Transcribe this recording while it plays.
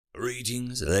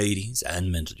Greetings, ladies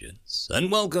and gentlemen,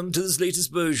 and welcome to this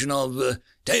latest version of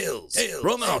Tales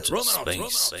from Outer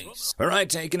Space, where I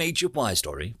take an T.F.O.S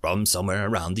story from somewhere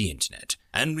around the internet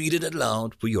and read it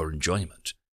aloud for your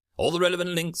enjoyment. All the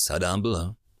relevant links are down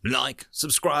below. Like,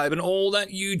 subscribe, and all that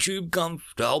YouTube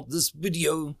comf to help this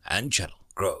video and channel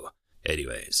grow.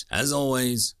 Anyways, as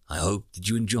always, I hope that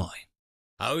you enjoy.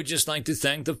 I would just like to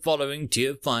thank the following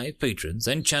Tier 5 patrons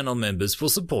and channel members for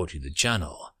supporting the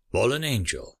channel: Fallen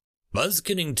Angel, Buzz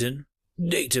Kennington,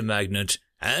 Data Magnet,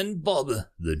 and Bob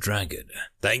the Dragon.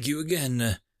 Thank you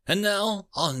again. And now,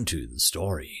 on to the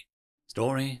story.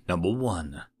 Story number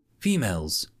 1.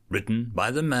 Females, written by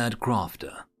the Mad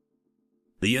Crafter.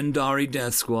 The Yandari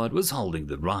Death Squad was holding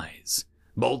the rise.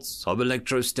 Bolts of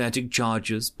electrostatic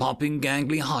charges popping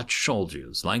gangly hot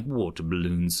soldiers like water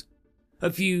balloons.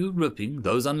 A few ripping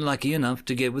those unlucky enough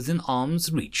to get within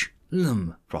arm's reach,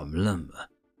 limb from limb.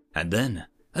 And then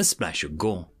a splash of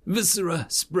gore, viscera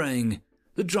spraying.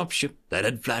 The dropship that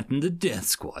had flattened the death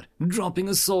squad, dropping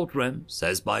assault rams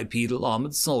as bipedal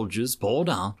armored soldiers poured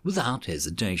out without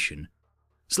hesitation.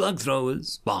 Slug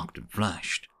throwers barked and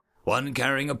flashed. One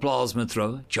carrying a plasma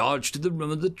thrower charged to the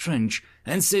rim of the trench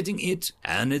and setting it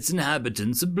and its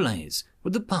inhabitants ablaze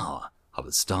with the power of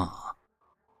a star.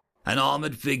 An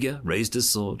armored figure raised a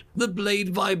sword, the blade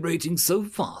vibrating so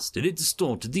fast that it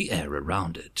distorted the air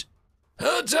around it.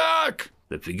 "Attack!"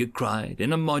 the figure cried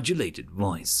in a modulated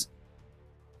voice.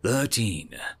 13.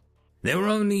 There were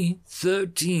only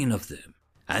 13 of them,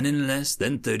 and in less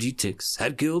than 30 ticks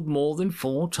had killed more than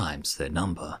 4 times their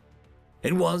number.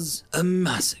 It was a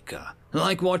massacre,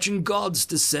 like watching gods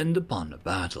descend upon a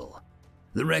battle.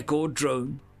 The record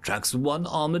drone tracks one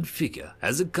armored figure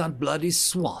as it cut bloody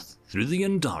swath through the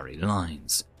Yandari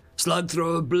lines, slug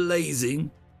thrower blazing,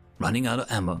 running out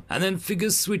of ammo, and then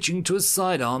figures switching to a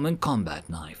sidearm and combat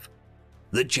knife.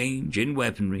 The change in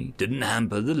weaponry didn't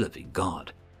hamper the living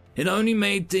god. It only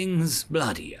made things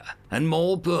bloodier and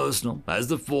more personal as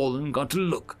the fallen got to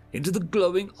look into the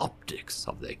glowing optics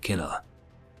of their killer.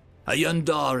 A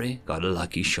Yandari got a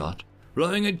lucky shot,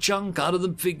 blowing a chunk out of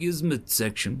the figure's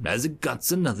midsection as it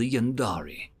guts another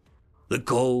Yandari. The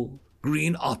cold,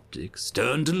 green optics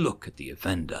turned to look at the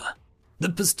offender, the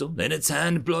pistol in its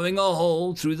hand blowing a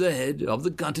hole through the head of the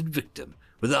gutted victim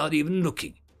without even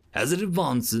looking as it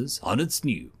advances on its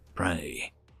new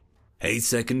prey. A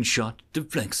second shot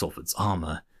deflects off its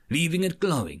armor, leaving it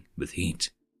glowing with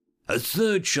heat. A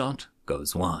third shot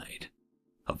goes wide.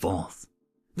 A fourth.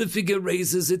 The figure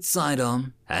raises its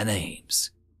sidearm and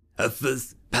aims. A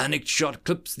fifth panicked shot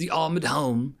clips the armored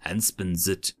helm and spins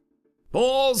it.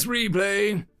 "Pause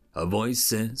replay," a voice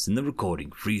says, and the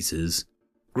recording freezes.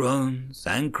 Groans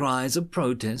and cries of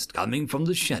protest coming from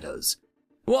the shadows.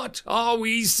 "What are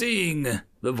we seeing?"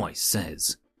 the voice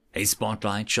says. A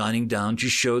spotlight shining down to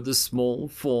show the small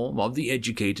form of the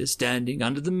educator standing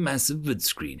under the massive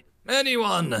vidscreen.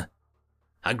 "Anyone?"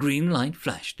 A green light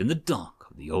flashed in the dark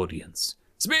of the audience.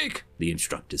 "Speak," the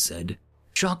instructor said.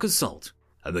 Shock assault.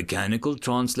 A mechanical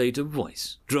translator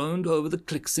voice droned over the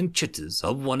clicks and chitters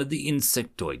of one of the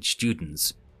insectoid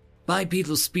students.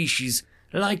 Bipedal species,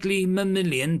 likely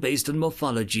mammalian based on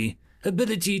morphology.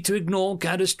 Ability to ignore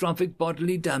catastrophic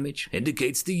bodily damage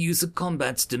indicates the use of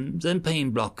combat stims and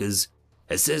pain blockers.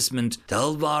 Assessment: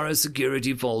 Talvara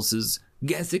Security Forces,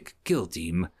 Gethic Kill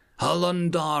Team,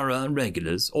 Halondara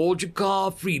Regulars, or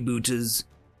Jakar Freebooters.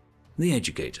 The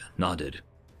educator nodded.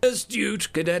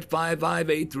 "Astute Cadet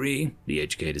 5583, the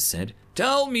educator said.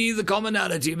 "Tell me the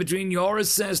commonality between your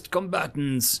assessed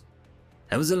combatants."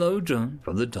 There was a low drone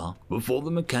from the dark before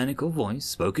the mechanical voice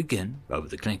spoke again over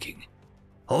the clicking.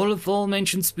 "All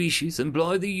aforementioned species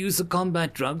employ the use of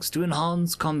combat drugs to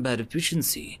enhance combat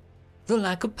efficiency. The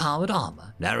lack of powered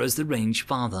armor narrows the range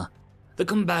farther. The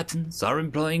combatants are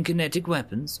employing kinetic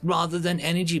weapons rather than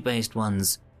energy-based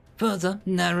ones, further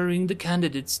narrowing the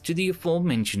candidates to the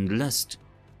aforementioned list."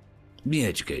 The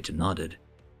educator nodded.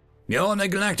 "You're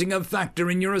neglecting a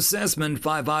factor in your assessment,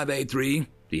 5583,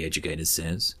 the educator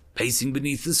says, pacing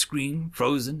beneath the screen,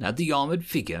 frozen at the armored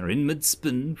figure in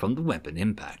mid-spin from the weapon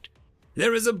impact.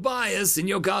 "There is a bias in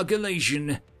your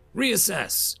calculation.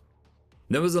 Reassess."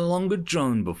 There was a longer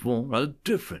drone before a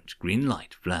different green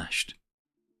light flashed.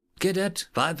 "Cadet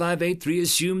 5583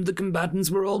 assumed the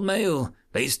combatants were all male,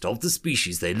 based off the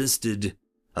species they listed,"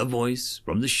 a voice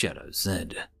from the shadow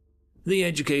said. The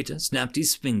educator snapped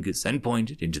his fingers and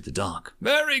pointed into the dark.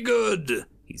 "Very good,"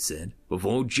 he said,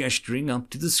 before gesturing up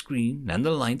to the screen and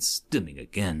the lights dimming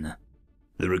again.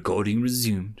 The recording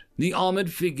resumed, the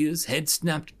armored figure's head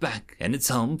snapped back and its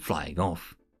helm flying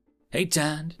off. A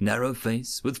tanned, narrow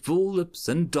face with full lips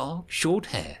and dark, short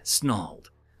hair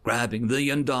snarled, grabbing the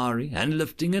Yandari and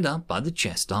lifting it up by the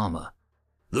chest armor.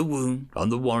 The wound on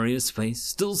the warrior's face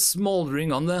still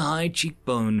smoldering on the high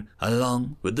cheekbone,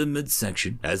 along with the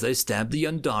midsection as they stabbed the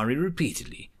Yandari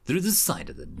repeatedly through the side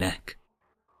of the neck.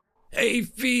 "A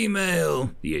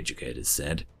female," the educator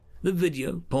said, the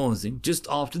video pausing just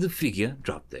after the figure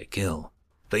dropped their kill,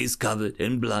 face covered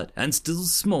in blood and still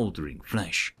smoldering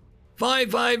flesh.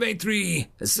 5583,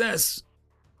 assess.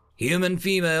 Human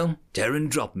female, Terran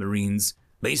drop Marines.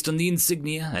 Based on the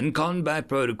insignia and combat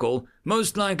protocol,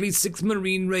 most likely 6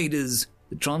 Marine Raiders,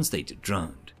 the translator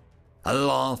droned. A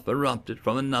laugh erupted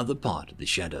from another part of the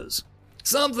shadows.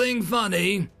 "Something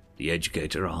funny?" the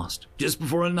educator asked, just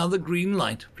before another green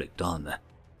light flicked on.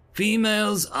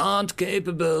 "Females aren't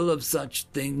capable of such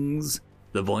things,"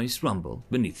 the voice rumbled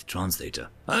beneath the translator.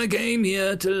 "I came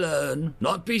here to learn,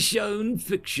 not be shown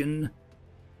fiction."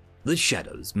 The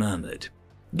shadows murmured.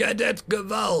 "Cadet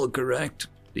Gaval, correct?"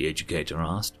 the educator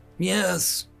asked.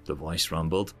 "Yes," the voice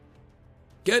rumbled.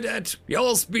 "Cadet,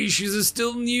 your species is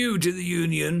still new to the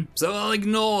Union, so I'll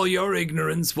ignore your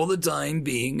ignorance for the time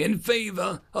being in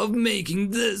favor of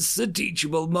making this a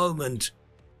teachable moment."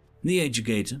 The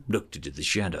educator looked into the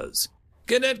shadows.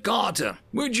 "Cadet Carter,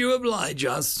 would you oblige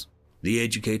us?" the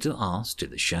educator asked to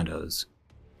the shadows.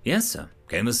 "Yes, sir,"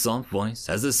 came a soft voice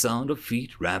as the sound of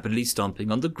feet rapidly stomping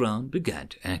on the ground began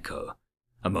to echo.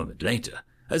 A moment later,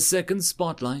 a second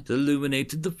spotlight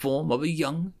illuminated the form of a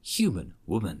young human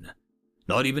woman.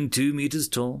 Not even 2 meters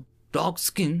tall, dark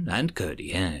skinned and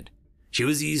curly-haired. She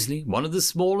was easily one of the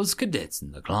smallest cadets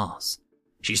in the class.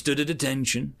 She stood at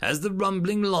attention as the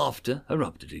rumbling laughter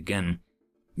erupted again.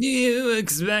 "You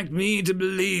expect me to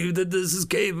believe that this is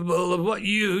capable of what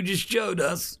you just showed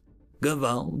us?"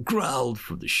 Gaval growled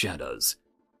from the shadows.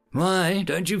 "Why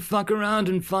don't you fuck around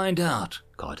and find out?"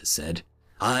 Carter said,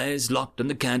 eyes locked on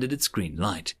the candidate's green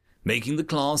light, making the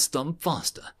class stomp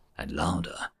faster and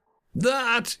louder.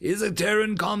 "That is a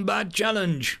Terran combat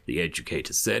challenge," the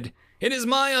educator said. "It is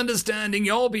my understanding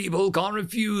your people can't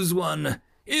refuse one.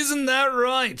 Isn't that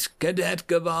right, Cadet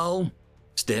Gaval?"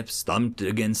 Steps thumped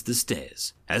against the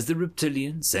stairs as the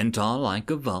reptilian centaur-like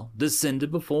Gaval descended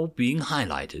before being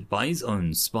highlighted by his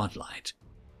own spotlight.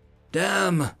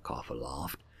 "Damn," Carver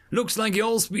laughed. "Looks like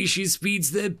your species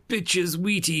feeds their bitches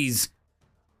Wheaties."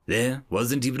 There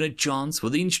wasn't even a chance for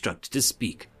the instructor to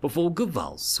speak before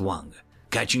Gaval swung,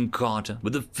 catching Carter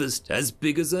with a fist as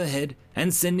big as her head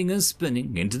and sending her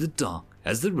spinning into the dark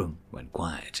as the room went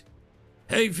quiet.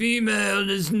 "A female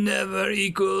is never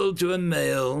equal to a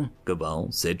male,"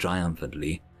 Gaval said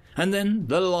triumphantly, and then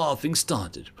the laughing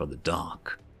started from the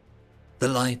dark. The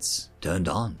lights turned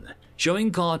on,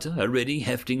 showing Carter already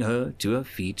hefting her to her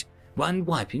feet and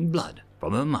wiping blood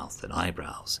from her mouth and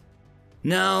eyebrows.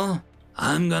 "Now,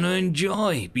 I'm gonna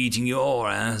enjoy beating your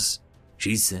ass,"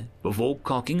 she said before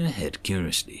cocking her head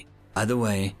curiously. "By the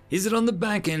way, is it on the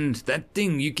back end, that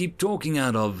thing you keep talking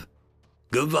out of?"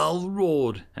 Gaval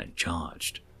roared and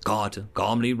charged, Carter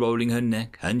calmly rolling her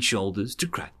neck and shoulders to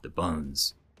crack the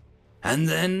bones. And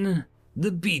then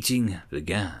the beating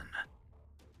began.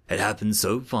 It happened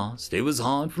so fast it was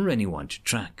hard for anyone to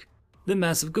track. The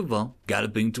massive Gaval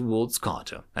galloping towards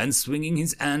Carter and swinging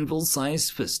his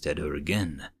anvil-sized fist at her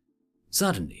again.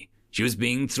 Suddenly, she was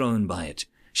being thrown by it.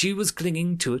 She was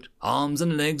clinging to it, arms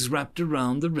and legs wrapped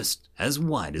around the wrist as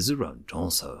wide as her own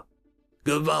torso.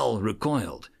 Gaval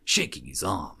recoiled, shaking his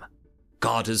arm.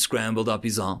 Carter scrambled up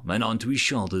his arm and onto his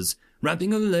shoulders,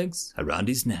 wrapping her legs around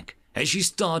his neck as she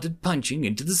started punching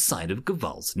into the side of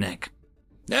Gaval's neck.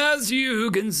 "As you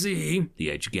can see,"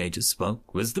 the educator spoke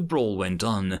as the brawl went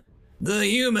on, "the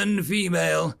human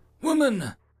female,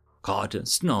 woman." Carter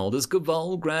snarled as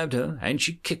Gaval grabbed her and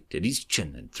she kicked at his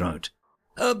chin and throat.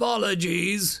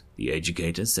 "Apologies," the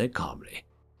educator said calmly.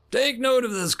 "Take note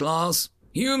of this, class.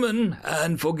 Human,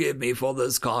 and forgive me for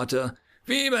this, Carter.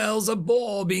 Females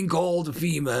abhor being called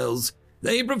females.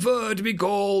 They prefer to be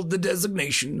called the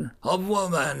designation of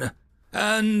woman.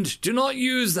 And to not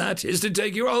use that is to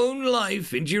take your own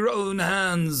life into your own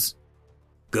hands."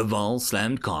 Gaval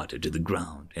slammed Carter to the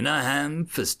ground in a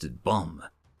ham-fisted bomb,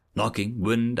 knocking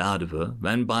wind out of her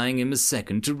and buying him a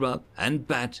second to rub and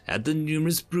bat at the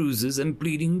numerous bruises and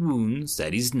bleeding wounds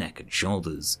at his neck and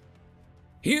shoulders.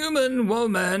 "Human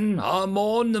women are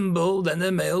more nimble than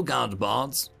their male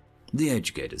counterparts," the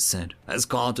educator said as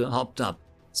Carter hopped up,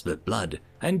 spit blood,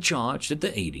 and charged at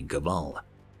the aiding Gaval.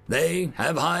 "They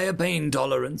have higher pain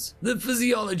tolerance. The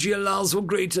physiology allows for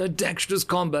greater dexterous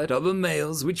combat over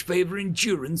males which favor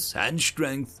endurance and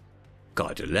strength."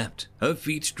 Carter leapt, her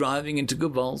feet driving into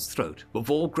Gaval's throat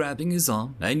before grabbing his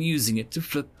arm and using it to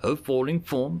flip her falling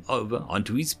form over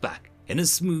onto his back in a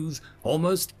smooth,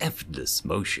 almost effortless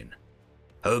motion.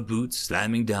 her boots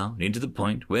slamming down into the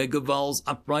point where Gaval's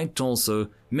upright torso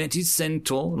met his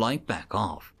centaur-like back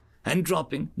off, and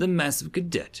dropping the massive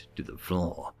cadet to the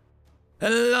floor.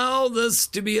 "Allow this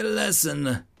to be a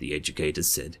lesson," the educator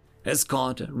said, as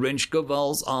Carter wrenched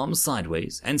Gaval's arm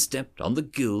sideways and stepped on the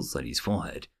gills at his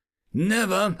forehead.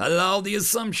 "Never allow the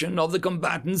assumption of the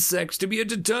combatant's sex to be a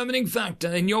determining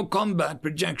factor in your combat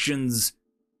projections."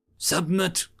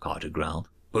 "Submit," Carter growled,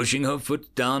 pushing her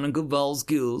foot down on Gaval's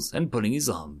gills and pulling his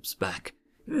arms back.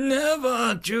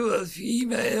 "Never to a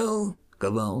female,"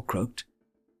 Gaval croaked.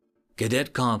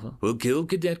 "Cadet Carver will kill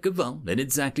Cadet Gaval in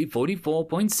exactly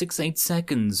 44.68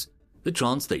 seconds, the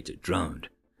translator droned.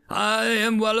 "I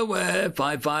am well aware,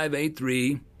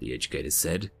 5583, the educator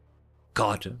said.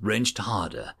 Carter wrenched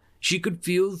harder. She could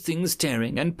feel things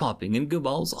tearing and popping in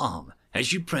Gaval's arm as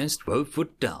she pressed her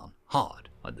foot down hard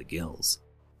on the gills.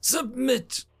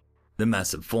 "Submit!" The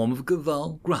massive form of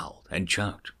Gaval growled and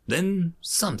choked. Then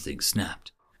something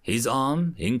snapped. His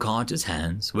arm in Carter's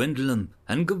hands went limp,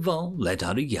 and Gaval let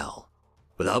out a yell.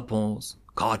 Without pause,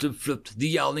 Carter flipped the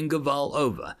yowling Gaval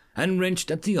over and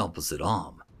wrenched at the opposite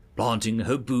arm, planting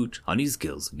her boot on his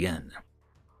gills again.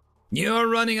 "You're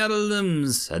running out of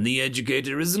limbs, and the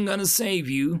educator isn't going to save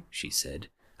you," she said,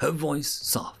 her voice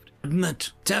soft.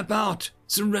 "Admit, tap out,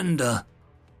 surrender."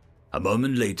 A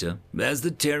moment later, as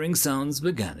the tearing sounds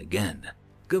began again,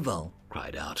 Gaval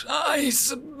cried out, "I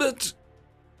submit."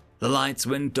 The lights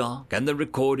went dark and the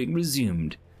recording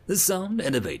resumed. The sound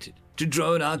elevated to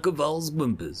drone out Gaval's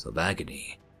whimpers of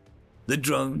agony. The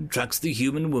drone tracks the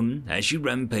human woman as she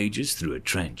rampages through a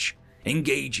trench,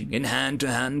 engaging in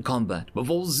hand-to-hand combat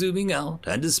before zooming out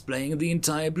and displaying the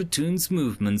entire platoon's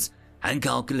movements and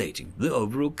calculating the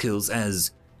overall kills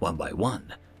as, one by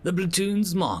one, the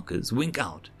platoon's markers wink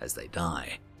out as they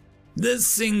die. This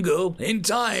single,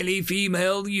 entirely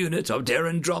female unit of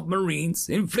Terran drop Marines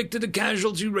inflicted a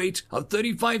casualty rate of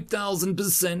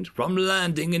 35,000% from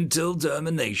landing until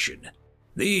termination.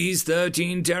 These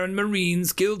 13 Terran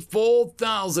Marines killed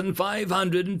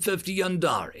 4,550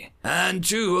 Yandari, and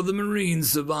 2 of the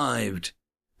Marines survived.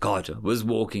 Carter was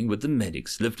walking with the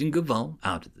medics lifting Gaval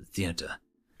out of the theater.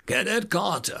 "Cadet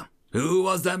Carter, who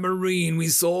was that Marine we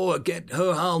saw get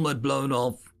her helmet blown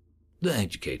off?" the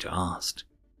educator asked.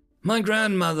 "My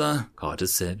grandmother," Carter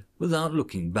said, without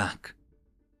looking back.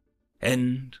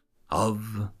 End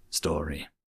of story.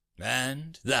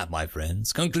 And that, my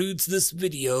friends, concludes this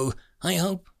video. I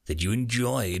hope that you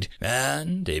enjoyed,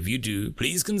 and if you do,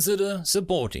 please consider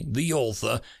supporting the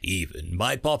author, even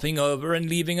by popping over and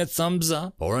leaving a thumbs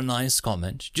up or a nice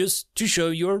comment, just to show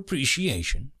your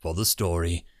appreciation for the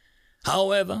story.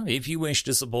 However, if you wish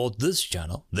to support this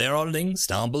channel, there are links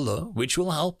down below which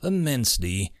will help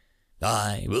immensely.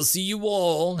 I will see you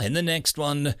all in the next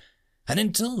one, and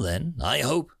until then, I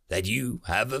hope that you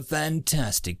have a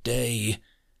fantastic day.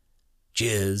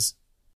 Cheers.